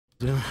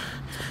Damn.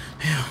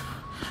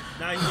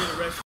 Now you get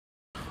arrested.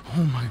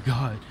 Oh my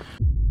god.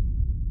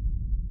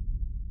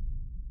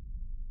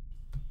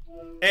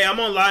 Hey, I'm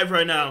on live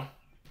right now.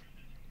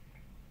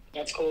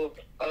 That's cool.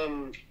 I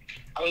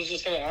was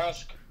just gonna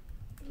ask,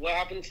 what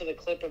happened to the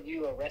clip of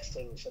you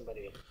arresting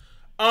somebody?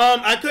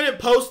 I couldn't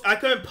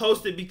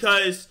post it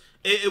because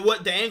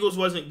what the angles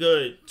wasn't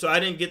good, so I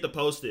didn't get to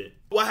post it.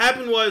 What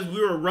happened was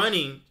we were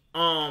running.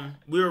 I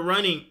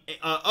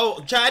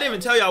didn't even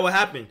tell y'all what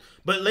happened.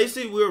 But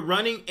basically, we were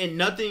running and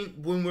nothing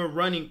when we were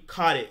running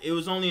caught it. It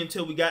was only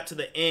until we got to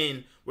the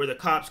end where the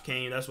cops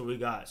came. That's what we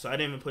got. So I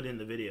didn't even put it in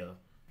the video.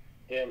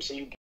 Yeah, so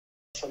you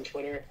on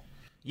Twitter?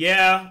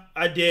 Yeah,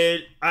 I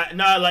did.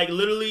 Like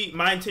literally,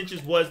 my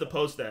intentions was to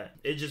post that.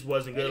 It just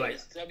wasn't good. Like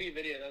W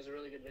video, that was a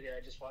really good video.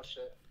 I just watched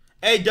it.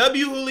 Hey,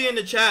 W Hooli in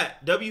the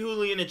chat. W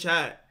Hooli in the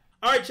chat.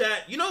 All right,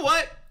 chat. You know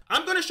what?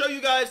 I'm gonna show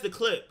you guys the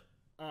clip.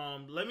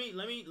 Let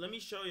me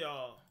show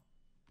y'all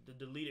the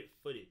deleted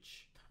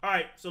footage. All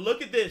right, so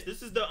look at this.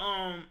 This is the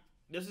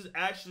this is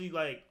actually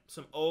like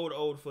some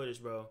old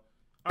footage, bro.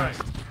 All right.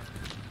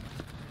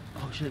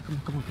 Oh shit! Come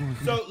on.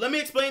 So let me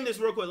explain this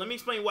real quick. Let me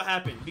explain what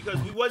happened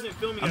because we wasn't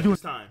filming at this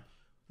time.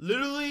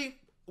 Literally,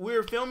 we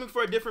were filming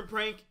for a different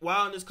prank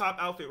while in this cop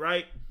outfit,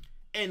 right?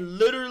 And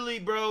literally,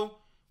 bro,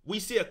 we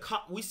see a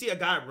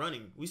guy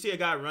running,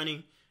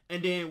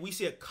 and then we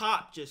see a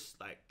cop just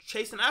like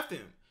chasing after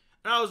him.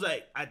 And I was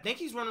like, I think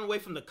he's running away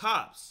from the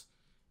cops.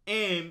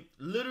 And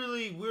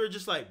literally, we were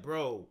just like,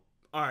 bro,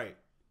 all right,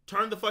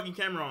 turn the fucking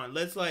camera on.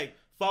 Let's like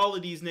follow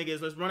these niggas.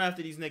 Let's run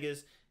after these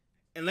niggas.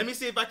 And let me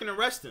see if I can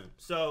arrest him.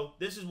 So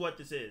this is what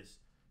this is.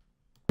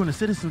 Doing a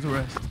citizen's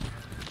arrest.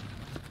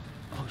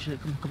 Oh shit!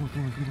 Come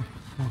on.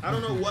 I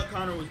don't know what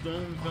Connor was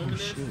doing filming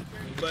this, shit.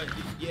 but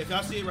yeah, if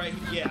y'all see it right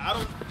here,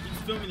 yeah,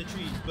 he's filming the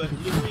trees, but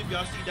literally if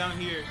y'all see down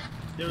here,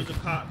 there was a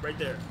cop right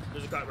there.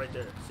 There's a cop right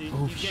there. See,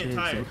 Oh he's getting shit!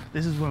 tired. So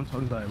this is what I'm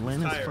talking about.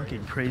 Atlanta's tired, fucking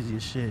right? crazy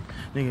as shit,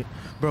 nigga.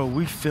 Bro,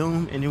 we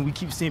film and then we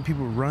keep seeing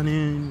people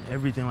running,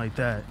 everything like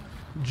that.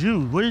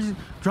 Jude, what is?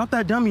 Drop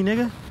that dummy,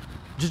 nigga.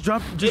 Just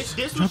drop. Just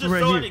This drop was it just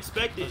right so here.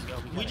 unexpected.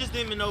 We just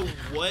didn't even know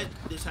what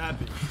this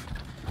happened.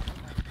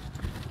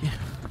 Yeah.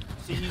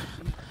 See,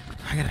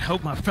 I gotta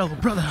help my fellow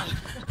brother.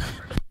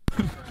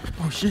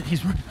 Oh shit,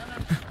 he's running.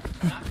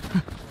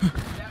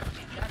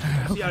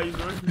 see how he's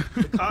running?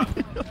 The cop.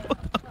 And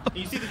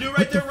you see the dude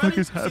right there fuck running?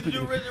 is You see the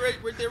dude happening?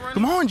 right there running?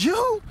 Come on,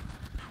 Jude.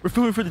 We're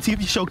filming for the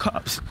TV show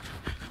Cops.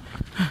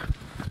 You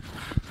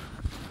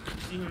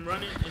see him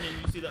running, and then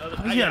you see the other.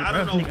 Oh, yeah, I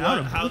don't bro,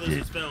 know how this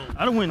is filmed.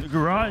 I done went in the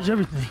garage,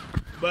 everything.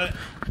 But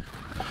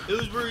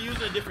we were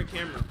using a different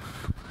camera.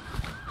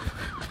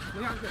 I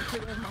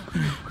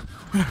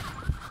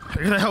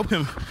gotta help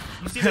him.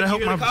 You see I gotta that? help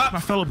You hear the cops? my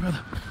fellow brother.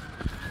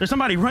 There's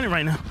somebody running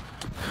right now.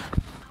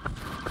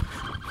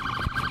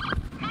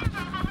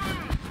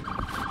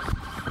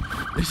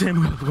 They say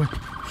move out the way.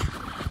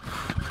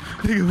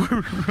 Nigga,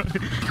 we're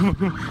running. Come on.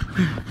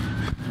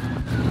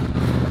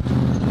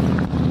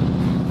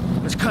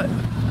 Let's cut.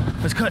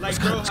 Like,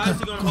 bro, how's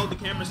he gonna hold the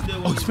camera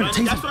still? Oh, he's finna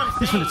tase That's him. what I'm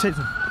He's saying. finna tase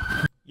him.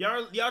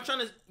 Y'all trying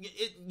to?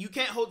 You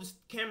can't hold the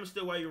camera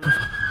still while you're running.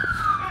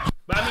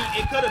 But I mean,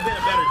 it could have been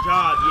a better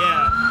job,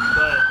 yeah.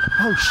 But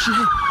Oh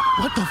shit!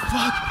 What the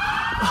fuck?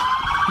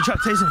 Oh, he tried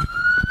to tase him.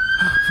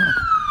 Oh fuck.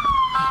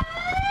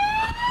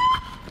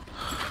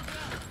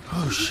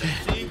 Oh shit.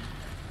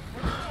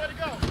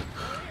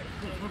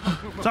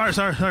 see, Sorry. he's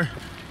like,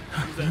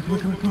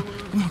 Come on.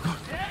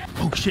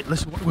 Oh shit,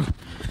 let's walk.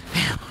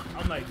 Damn.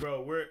 I'm like,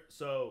 bro,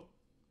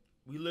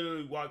 we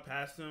literally walked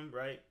past him,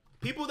 right?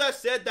 People that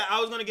said that I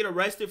was gonna get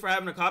arrested for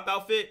having a cop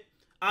outfit,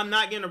 I'm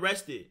not getting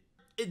arrested.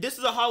 This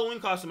is a Halloween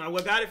costume. I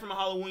got it from a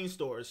Halloween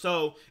store.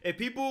 So if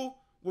people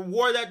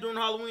wore that during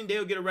Halloween,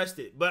 they'll get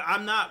arrested. But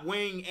I'm not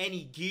wearing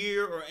any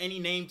gear or any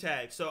name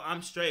tag, so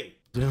I'm straight.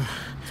 Damn.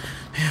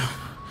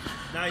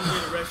 Now you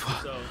get arrested,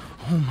 so.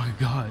 Oh my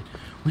god.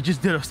 We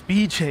just did a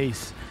speed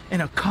chase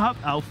in a cop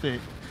outfit.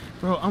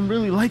 Bro, I'm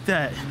really like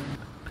that.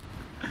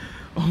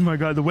 Oh my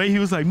god, the way he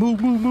was like,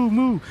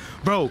 move.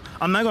 Bro,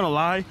 I'm not gonna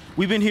lie.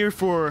 We've been here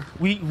for,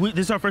 this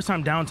is our first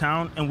time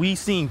downtown, and we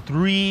seen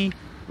 3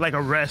 like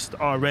arrests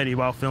already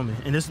while filming.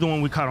 And this is the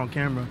one we caught on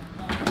camera. Ooh,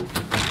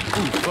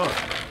 fuck.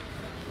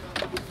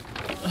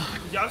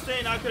 Y'all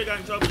saying I could have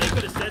gotten in trouble. They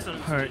could have said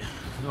something. All right.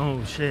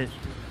 Oh shit.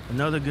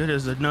 Another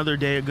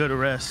day of good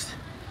arrest.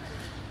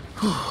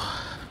 Whew.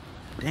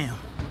 Damn.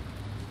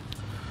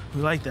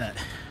 We like that.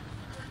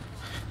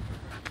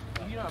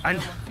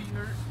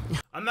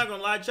 I'm not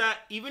gonna lie, chat.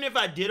 Even if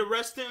I did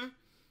arrest him,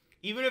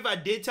 even if I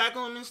did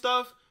tackle him and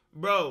stuff,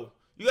 bro,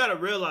 you gotta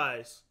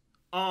realize,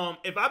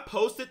 if I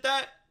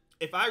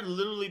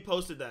literally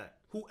posted that,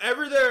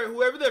 whoever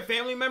their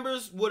family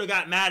members would have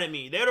got mad at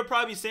me. They would have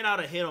probably sent out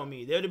a hit on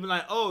me. They would have been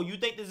like, "Oh, you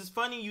think this is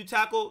funny? You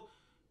tackled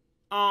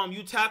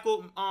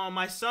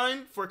my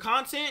son for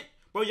content?"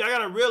 Bro, y'all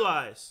gotta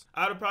realize,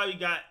 I would have probably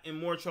got in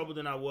more trouble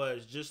than I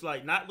was. Just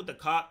like, not with the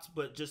cops,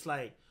 but just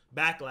like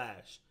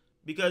backlash.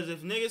 Because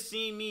if niggas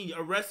seen me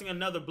arresting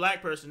another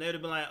black person, they would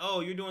have been like, "Oh,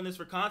 you're doing this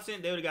for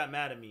content?" They would have got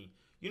mad at me.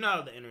 You know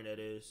how the internet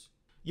is.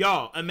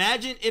 Y'all,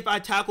 imagine if I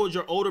tackled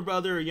your older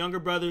brother or younger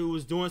brother who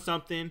was doing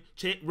something,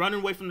 running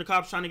away from the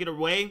cops, trying to get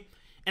away,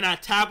 and I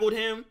tackled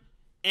him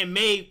and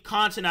made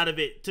content out of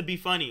it to be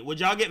funny.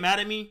 Would y'all get mad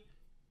at me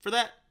for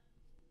that?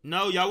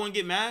 No, y'all wouldn't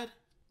get mad?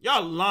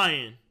 Y'all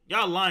lying.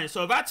 Y'all lying.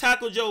 So if I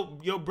tackled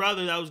your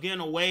brother that was getting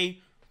away,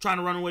 trying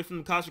to run away from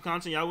the cops for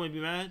content, y'all wouldn't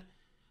be mad?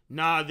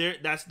 Nah,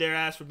 that's their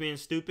ass for being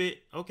stupid.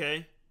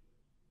 Okay.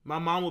 My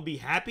mom would be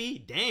happy?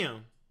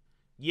 Damn.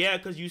 Yeah,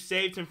 because you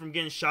saved him from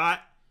getting shot.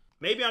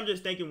 Maybe I'm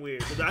just thinking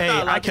weird.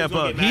 I kept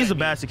up. He's a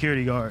bad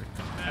security guard.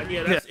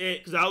 Yeah, that's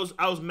it. Because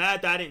I was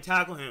mad that I didn't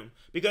tackle him.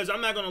 Because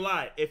I'm not going to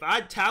lie. If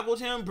I tackled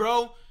him,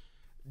 bro,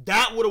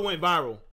 that would have went viral.